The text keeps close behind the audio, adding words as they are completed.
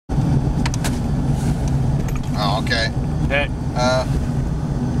Okay. Okay.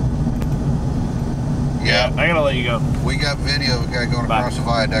 Yeah. I gotta let you go. We got video of a guy going across the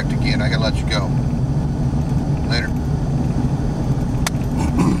viaduct again. I gotta let you go. Later.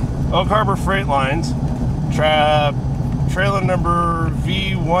 Oak Harbor Freight Lines, trailer number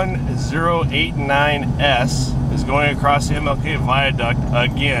V1089S is going across the MLK Viaduct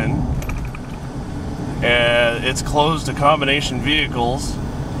again. It's closed to combination vehicles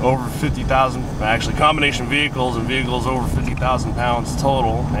over 50,000, actually combination vehicles and vehicles over 50,000 pounds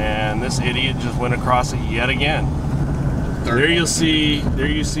total, and this idiot just went across it yet again. There you see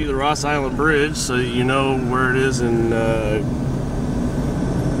the Ross Island Bridge, so you know where it is in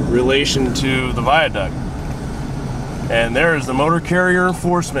relation to the viaduct. And there's the motor carrier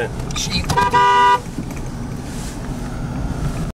enforcement.